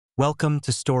Welcome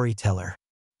to Storyteller.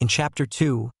 In Chapter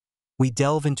 2, we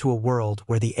delve into a world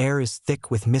where the air is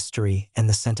thick with mystery and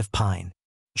the scent of pine.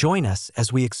 Join us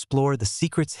as we explore the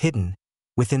secrets hidden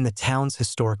within the town's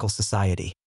historical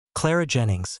society. Clara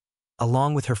Jennings,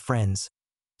 along with her friends,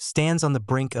 stands on the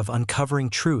brink of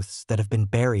uncovering truths that have been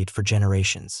buried for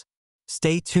generations.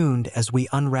 Stay tuned as we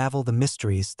unravel the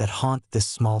mysteries that haunt this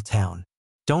small town.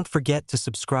 Don't forget to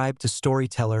subscribe to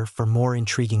Storyteller for more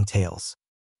intriguing tales.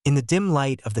 In the dim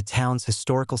light of the town's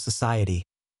historical society,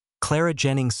 Clara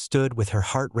Jennings stood with her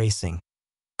heart racing,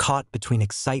 caught between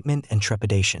excitement and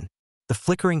trepidation. The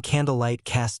flickering candlelight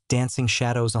cast dancing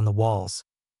shadows on the walls,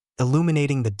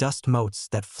 illuminating the dust motes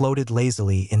that floated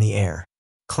lazily in the air.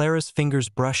 Clara's fingers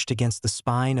brushed against the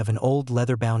spine of an old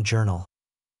leather-bound journal,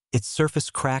 its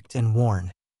surface cracked and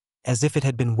worn, as if it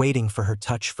had been waiting for her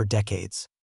touch for decades.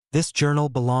 This journal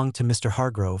belonged to Mr.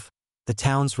 Hargrove, the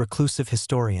town's reclusive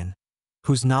historian,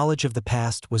 whose knowledge of the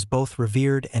past was both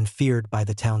revered and feared by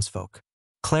the townsfolk.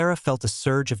 Clara felt a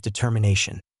surge of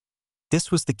determination.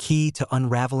 This was the key to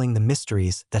unraveling the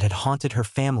mysteries that had haunted her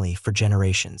family for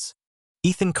generations.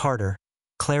 Ethan Carter,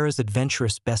 Clara's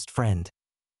adventurous best friend,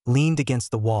 leaned against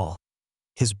the wall,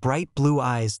 his bright blue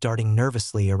eyes darting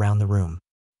nervously around the room.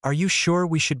 "Are you sure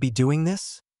we should be doing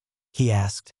this?" he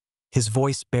asked, his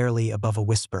voice barely above a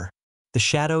whisper. The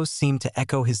shadows seemed to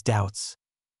echo his doubts,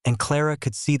 and Clara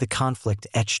could see the conflict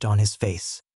etched on his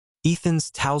face. Ethan's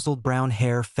tousled brown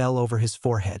hair fell over his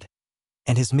forehead,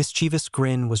 and his mischievous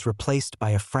grin was replaced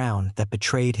by a frown that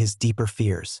betrayed his deeper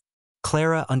fears.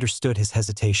 Clara understood his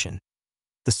hesitation.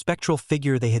 The spectral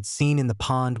figure they had seen in the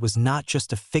pond was not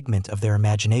just a figment of their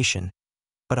imagination,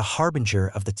 but a harbinger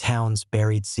of the town's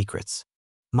buried secrets.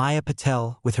 Maya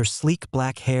Patel, with her sleek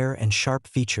black hair and sharp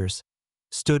features,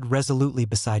 stood resolutely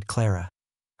beside Clara,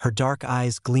 her dark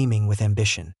eyes gleaming with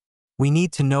ambition. "We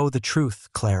need to know the truth,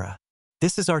 Clara.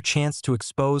 This is our chance to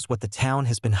expose what the town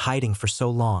has been hiding for so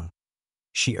long,"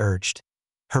 she urged,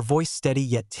 her voice steady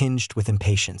yet tinged with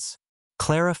impatience.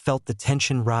 Clara felt the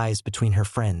tension rise between her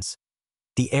friends,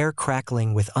 the air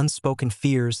crackling with unspoken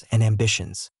fears and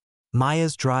ambitions.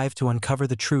 Maya's drive to uncover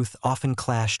the truth often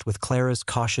clashed with Clara's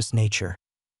cautious nature.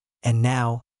 And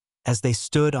now, as they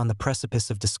stood on the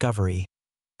precipice of discovery,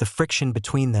 the friction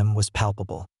between them was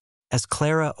palpable. As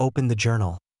Clara opened the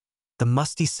journal, the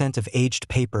musty scent of aged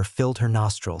paper filled her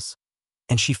nostrils,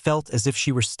 and she felt as if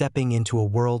she were stepping into a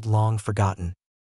world long forgotten.